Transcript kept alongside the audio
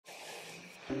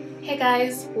Hey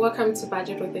guys, welcome to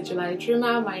Budget with the July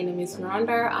Dreamer. My name is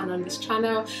Miranda, and on this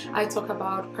channel I talk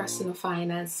about personal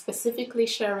finance, specifically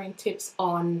sharing tips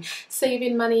on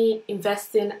saving money,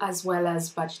 investing, as well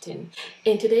as budgeting.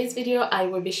 In today's video I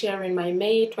will be sharing my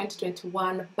May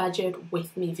 2021 budget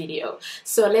with me video.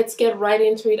 So let's get right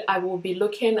into it. I will be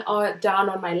looking down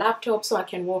on my laptop so I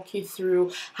can walk you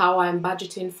through how I'm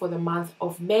budgeting for the month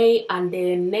of May, and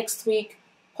then next week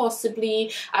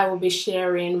possibly I will be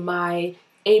sharing my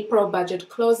April budget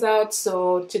closeout.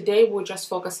 So today we're just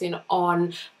focusing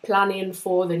on planning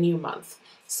for the new month.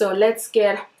 So let's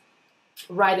get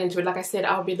right into it. Like I said,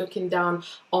 I'll be looking down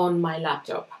on my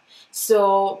laptop.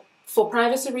 So for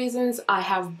privacy reasons, I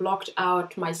have blocked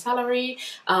out my salary.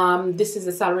 This is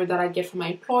the salary that I get from my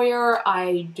employer.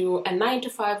 I do a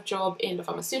 9-to-5 job in the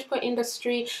pharmaceutical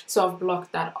industry, so I've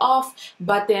blocked that off.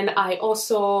 But then I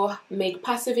also make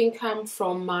passive income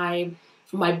from my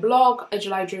blog,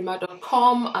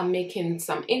 ajulidreamer.com. I'm making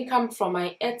some income from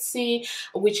my Etsy,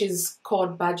 which is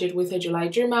called Budget with a July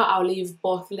Dreamer. I'll leave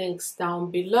both links down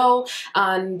below.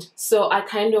 And so I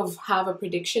kind of have a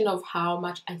prediction of how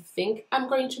much I think I'm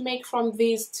going to make from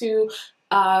these two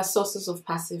sources of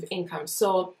passive income.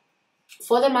 So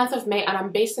for the month of May, and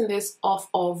I'm basing this off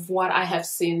of what I have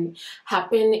seen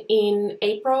happen in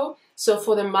April. So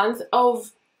for the month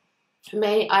of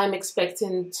May, I'm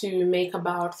expecting to make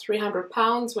about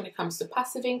 £300 when it comes to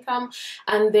passive income.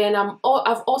 And then I've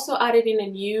also added in a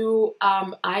new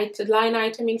line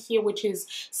item in here, which is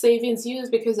savings used,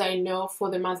 because I know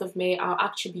for the month of May I'll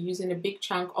actually be using a big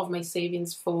chunk of my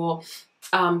savings for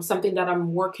something that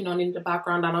I'm working on in the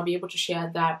background, and I'll be able to share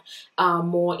that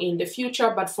more in the future.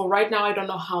 But for right now, I don't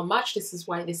know how much. This is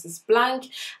why this is blank.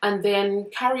 And then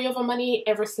carryover money,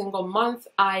 every single month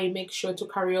I make sure to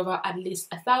carry over at least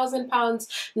 £1,000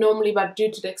 normally, but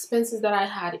due to the expenses that I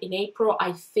had in April,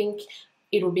 I think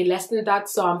it will be less than that,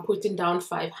 so I'm putting down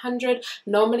 500.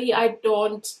 Normally I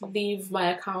don't leave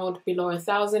my account below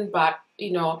 1,000, but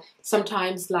you know,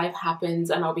 sometimes life happens,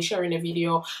 and I'll be sharing a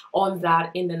video on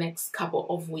that in the next couple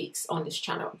of weeks on this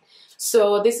channel.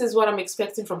 So this is what I'm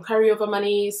expecting from carryover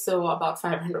money, so about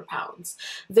 £500.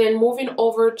 Then moving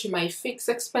over to my fixed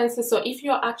expenses. So if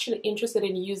you're actually interested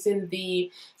in using the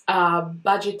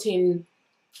budgeting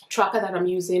tracker that I'm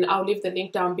using, I'll leave the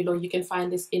link down below. You can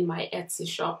find this in my Etsy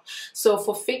shop. So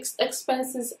for fixed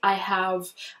expenses, I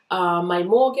have my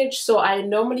mortgage. So I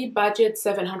normally budget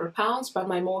 £700, but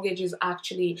my mortgage is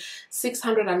actually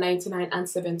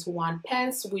 699.71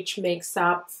 pence, which makes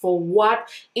up for what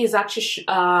is actually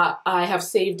I have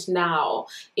saved now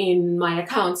in my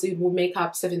accounts. It will make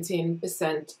up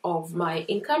 17% of my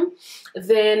income.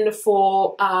 Then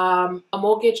for a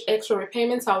mortgage extra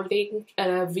repayments, I'll link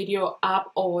a video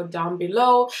up or down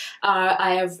below.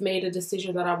 I have made a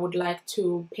decision that I would like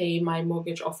to pay my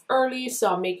mortgage off early,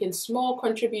 so I'm making small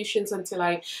contributions until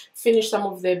I finish some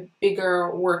of the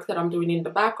bigger work that I'm doing in the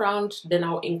background. Then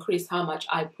I'll increase how much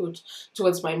I put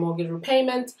towards my mortgage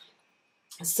repayment.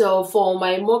 So for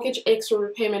my mortgage extra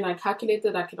repayment, I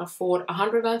calculated I can afford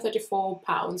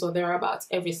 £134 or thereabouts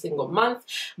every single month.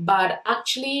 But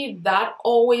actually that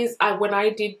always, when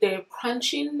I did the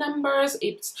crunching numbers,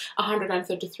 it's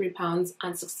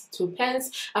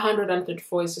 £133.62.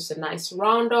 134 is just a nice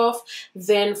round off.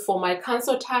 Then for my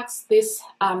council tax, this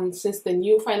since the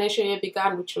new financial year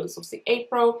began, which was obviously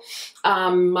April,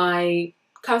 my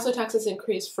council taxes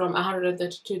increased from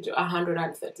 132 to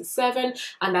 137,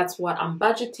 and that's what I'm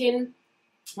budgeting.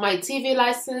 My TV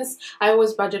license, I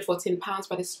always budget £14,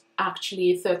 but it's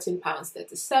actually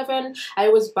 £13.37. I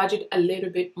always budget a little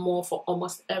bit more for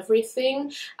almost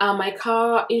everything. My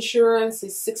car insurance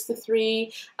is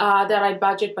 £63 that I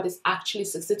budget, but it's actually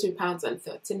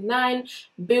 £62.39.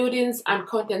 Buildings and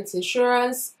contents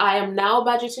insurance, I am now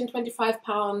budgeting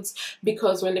 £25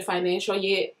 because when the financial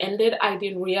year ended, I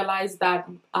didn't realize that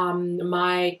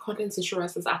my contents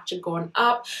insurance has actually gone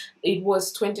up. It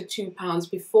was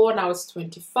 £22 before, now it's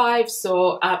 25,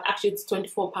 so actually it's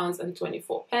 £24.24.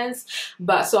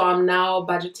 But so I'm now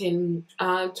budgeting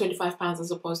 £25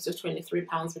 as opposed to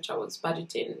 £23, which I was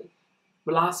budgeting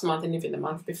last month and even the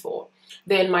month before.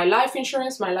 Then my life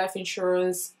insurance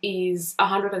is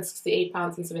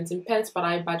 £168.17, but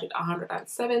I budget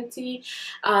 170.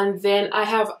 And then I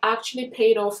have actually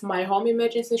paid off my home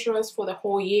emergency insurance for the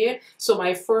whole year. So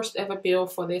my first ever bill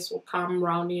for this will come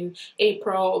around in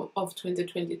April of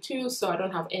 2022. So I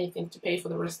don't have anything to pay for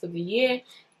the rest of the year.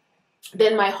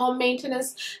 Then my home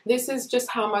maintenance, this is just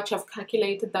how much I've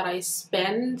calculated that I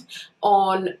spend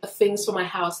on things for my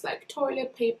house, like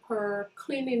toilet paper,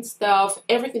 cleaning stuff,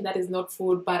 everything that is not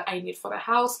food but I need for the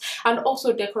house, and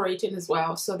also decorating as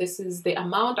well. So this is the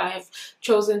amount. I have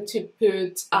chosen to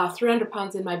put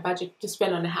 £300 in my budget to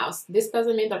spend on the house. This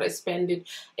doesn't mean that I spend it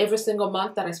every single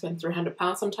month, that I spend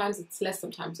 £300. Sometimes it's less,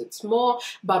 sometimes it's more,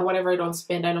 but whatever I don't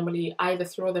spend, I normally either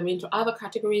throw them into other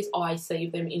categories or I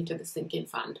save them into the sinking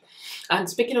fund. And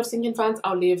speaking of sinking funds,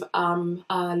 I'll leave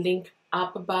a link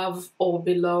up above or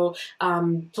below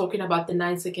talking about the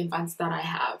 9 sinking funds that I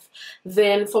have.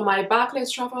 Then for my Barclays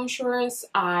travel insurance,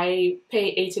 I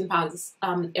pay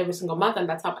 £18 every single month, and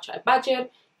that's how much I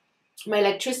budget. My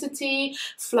electricity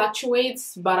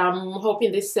fluctuates, but I'm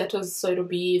hoping this settles, so it'll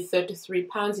be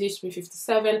 £33. It used to be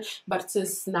 57, but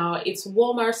since now it's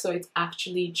warmer, so it's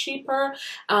actually cheaper.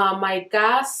 My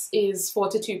gas is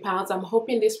 £42. I'm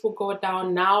hoping this will go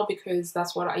down now because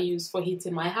that's what I use for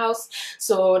heating my house.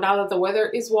 So now that the weather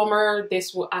is warmer,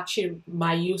 this will actually,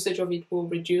 my usage of it will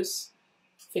reduce.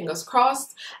 Fingers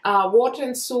crossed. Water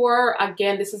and sewer,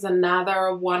 again, this is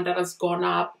another one that has gone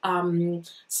up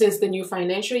since the new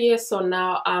financial year. So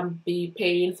now I'll be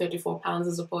paying £34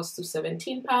 as opposed to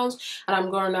 £17. And I'm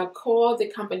going to call the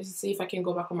company to see if I can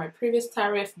go back on my previous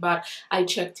tariff. But I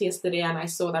checked yesterday and I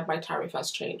saw that my tariff has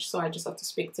changed. So I just have to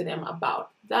speak to them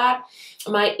about that.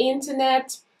 My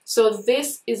internet. So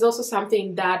this is also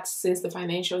something that since the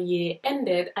financial year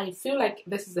ended, I feel like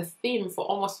this is a theme for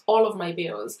almost all of my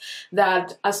bills,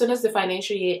 that as soon as the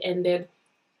financial year ended,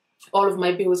 all of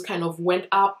my bills kind of went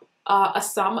up a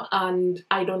sum, and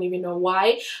I don't even know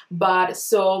why. But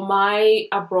so my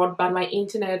broadband, my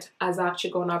internet has actually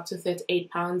gone up to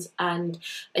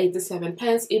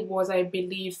 £38.87. It was, I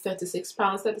believe, £36,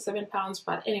 £37,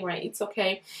 but anyway, it's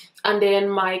okay. And then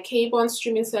my cable and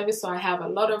streaming service, so I have a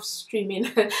lot of streaming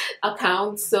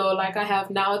accounts. So like I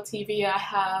have Now TV, I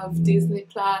have Disney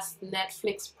Plus,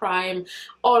 Netflix Prime,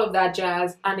 all of that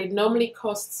jazz, and it normally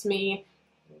costs me,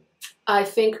 I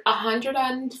think,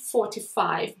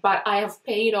 $145, but I have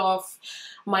paid off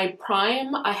my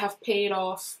Prime, I have paid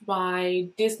off my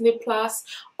Disney Plus,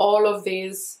 all of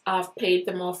these I've paid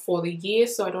them off for the year,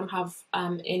 so I don't have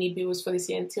any bills for this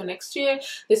year until next year.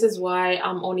 This is why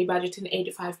I'm only budgeting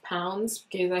 £85,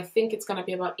 because I think it's gonna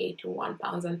be about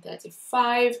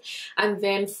 £81.35. And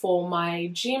then for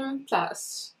my gym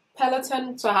plus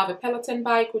Peloton, so I have a Peloton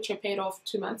bike which I paid off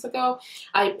 2 months ago.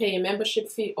 I pay a membership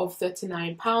fee of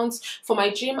 £39. For my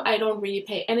gym, I don't really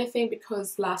pay anything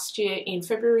because last year in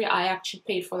February I actually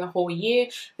paid for the whole year.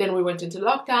 Then we went into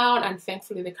lockdown, and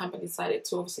thankfully the company decided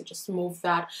to obviously just move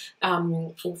that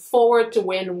forward to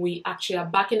when we actually are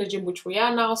back in the gym, which we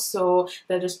are now. So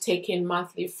they're just taking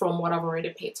monthly from what I've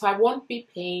already paid. So I won't be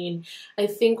paying, I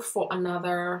think, for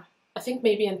another, I think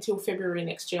maybe until February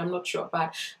next year, I'm not sure,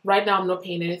 but right now I'm not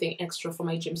paying anything extra for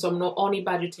my gym, so I'm not only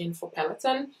budgeting for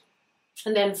Peloton.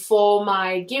 And then for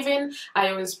my giving,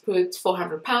 I always put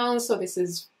 £400, so this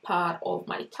is part of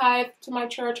my tithe to my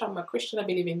church. I'm a Christian, I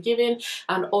believe in giving,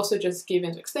 and also just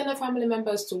giving to extended family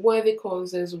members, to worthy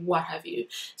causes, what have you.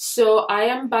 So I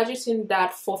am budgeting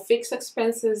that for fixed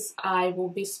expenses I will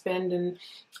be spending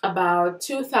about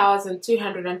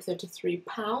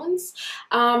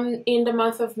 £2,233 in the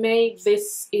month of May.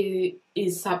 This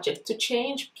is subject to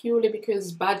change purely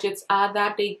because budgets are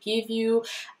that they give you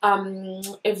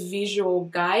a visual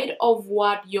guide of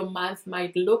what your month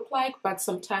might look like, but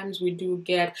sometimes we do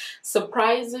get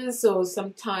surprises. So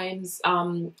sometimes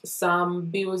some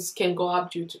bills can go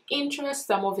up due to interest,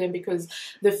 some of them because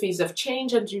the fees have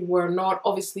changed and you were not,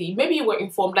 obviously, maybe you were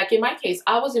informed. Like in my case,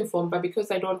 I was informed, but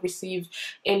because I don't receive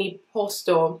any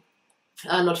postal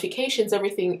notifications,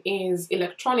 everything is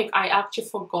electronic, I actually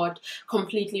forgot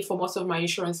completely for most of my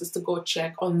insurances to go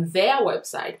check on their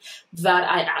website that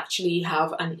I actually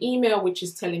have an email which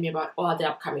is telling me about all the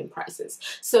upcoming prices.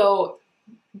 So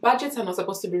budgets are not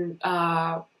supposed to be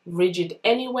rigid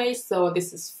anyway, so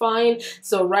this is fine.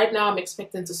 So right now I'm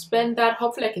expecting to spend that.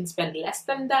 Hopefully I can spend less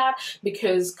than that,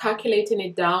 because calculating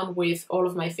it down with all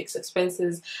of my fixed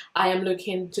expenses, I am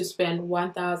looking to spend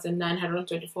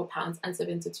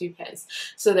 £1,924.72.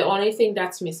 So the only thing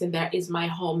that's missing there is my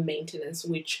home maintenance,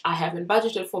 which I haven't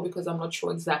budgeted for because I'm not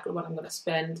sure exactly what I'm going to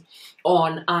spend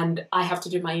on, and I have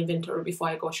to do my inventory before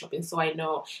I go shopping so I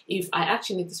know if I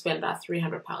actually need to spend that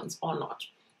 £300 or not.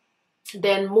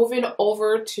 Then moving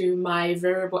over to my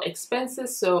variable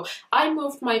expenses, so I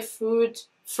moved my food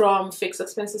from fixed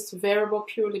expenses to variable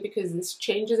purely because this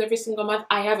changes every single month.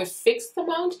 I have a fixed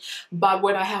amount, but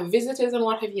when I have visitors and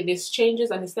what have you, this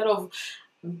changes, and instead of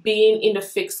being in the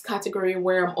fixed category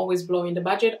where I'm always blowing the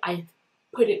budget, I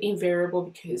put it in variable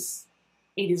because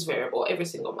it is variable every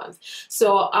single month.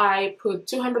 So I put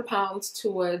 £200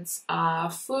 towards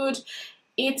food,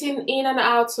 eating in and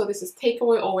out, so this is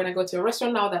takeaway, or when I go to a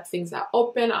restaurant now that things are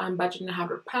open, I'm budgeting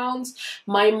 £100.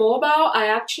 My mobile, I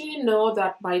actually know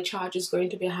that my charge is going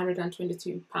to be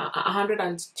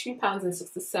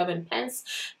 £102.67,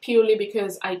 purely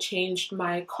because I changed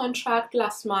my contract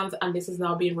last month and this is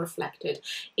now being reflected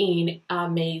in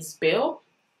May's bill.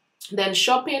 Then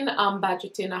shopping, I'm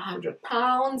budgeting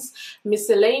 £100.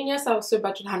 Miscellaneous, I also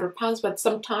budget £100, but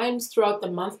sometimes throughout the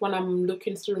month when I'm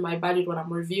looking through my budget, when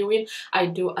I'm reviewing, I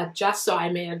do adjust. So I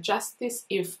may adjust this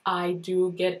if I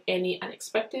do get any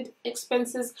unexpected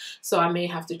expenses, so I may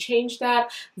have to change that.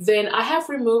 Then I have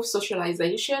removed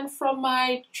socialization from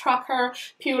my tracker,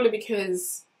 purely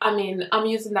because I mean, I'm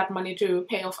using that money to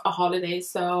pay off a holiday,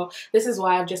 so this is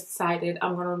why I've just decided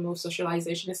I'm going to remove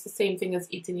socialization. It's the same thing as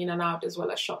eating in and out as well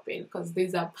as shopping, because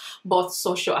these are both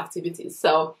social activities.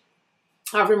 So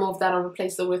I've removed that and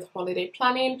replaced it with holiday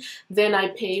planning. Then I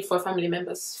pay for a family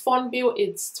member's phone bill.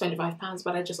 It's £25,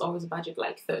 but I just always budget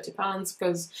like £30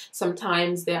 because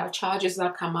sometimes there are charges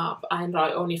that come up and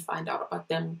I only find out about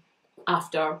them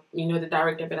after, you know, the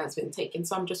direct debit has been taken.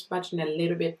 So I'm just budgeting a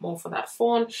little bit more for that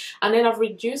phone. And then I've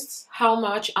reduced how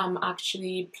much I'm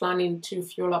actually planning to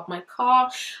fuel up my car.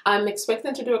 I'm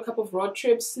expecting to do a couple of road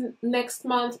trips next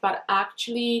month, but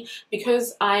actually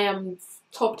because I am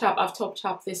I've topped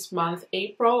up this month,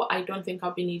 April, I don't think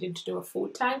I'll be needing to do a full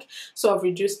tank, so I've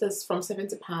reduced this from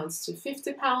 £70 to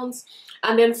 £50.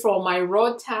 And then for my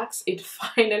road tax, it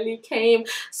finally came.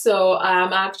 So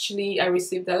I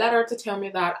received a letter to tell me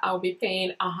that I'll be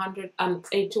paying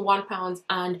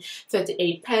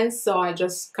 £181.38. So I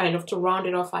just kind of, to round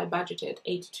it off, I budgeted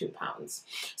 £82.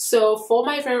 So for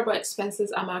my variable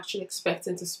expenses, I'm actually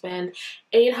expecting to spend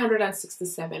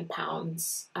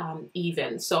 £867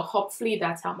 even. So hopefully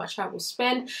that's how much I will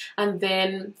spend. And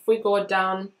then if we go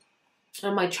down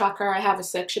on my tracker, I have a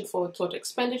section for total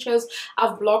expenditures.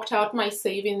 I've blocked out my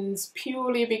savings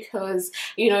purely because,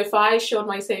 you know, if I showed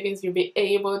my savings, you'll be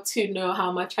able to know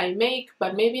how much I make.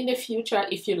 But maybe in the future,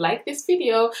 if you like this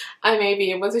video, I may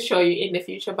be able to show you in the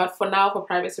future. But for now, for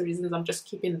privacy reasons, I'm just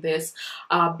keeping this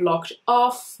blocked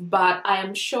off. But I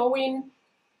am showing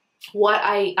what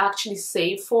I actually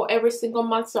save for every single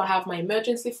month. So I have my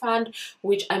emergency fund,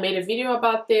 which I made a video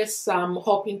about this. I'm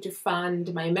hoping to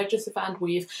fund my emergency fund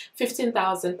with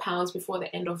 £15,000 before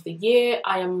the end of the year.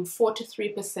 I am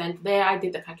 43% there. I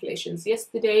did the calculations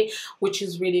yesterday, which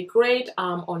is really great.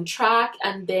 I'm on track.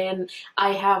 And then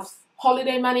I have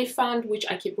holiday money fund, which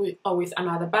I keep with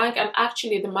another bank, and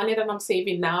actually the money that I'm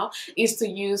saving now is to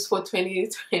use for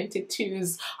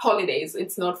 2022's holidays.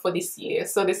 It's not for this year.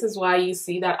 So this is why you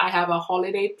see that I have a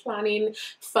holiday planning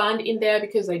fund in there,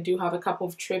 because I do have a couple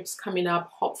of trips coming up.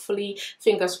 Hopefully,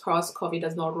 fingers crossed, COVID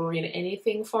does not ruin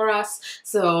anything for us.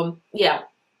 So yeah.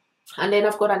 And then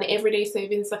I've got an everyday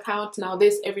savings account. Now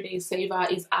this everyday saver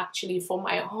is actually for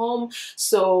my home.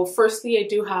 So firstly, I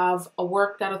do have a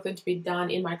work that is going to be done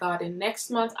in my garden next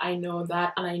month. I know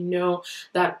that, and I know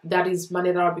that that is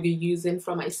money that I'll be using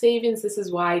from my savings. This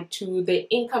is why to the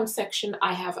income section,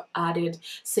 I have added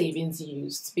savings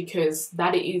used, because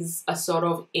that is a sort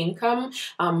of income.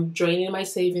 I'm draining my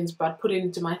savings but putting it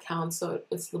into my account, so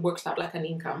it works out like an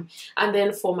income. And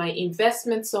then for my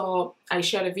investments, so I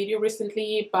shared a video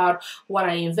recently about what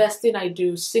I invest in. I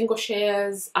do single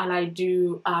shares and I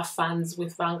do funds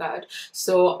with Vanguard.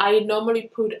 So I normally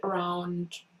put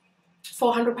around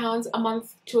 £400 a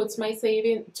month towards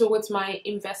my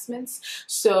investments.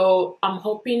 So I'm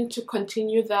hoping to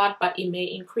continue that, but it may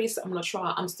increase. I'm not sure.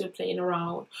 I'm still playing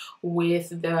around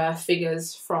with the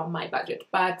figures from my budget.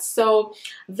 But so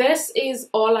this is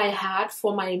all I had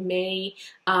for my May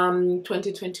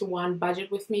 2021 budget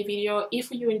with me video.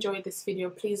 If you enjoyed this video,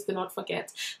 please do not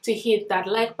forget to hit that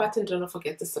like button. Do not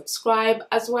forget to subscribe,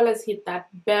 as well as hit that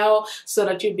bell so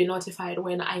that you'll be notified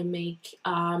when I make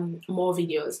more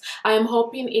videos. I am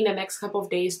hoping in the next couple of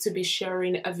days to be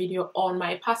sharing a video on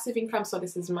my passive income. So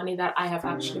this is money that I have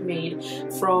actually made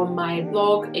from my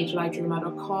blog,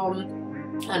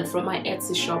 ajulighdreamer.com, and from my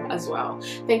Etsy shop as well.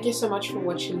 Thank you so much for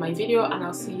watching my video, and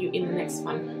I'll see you in the next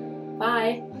one.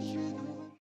 Bye.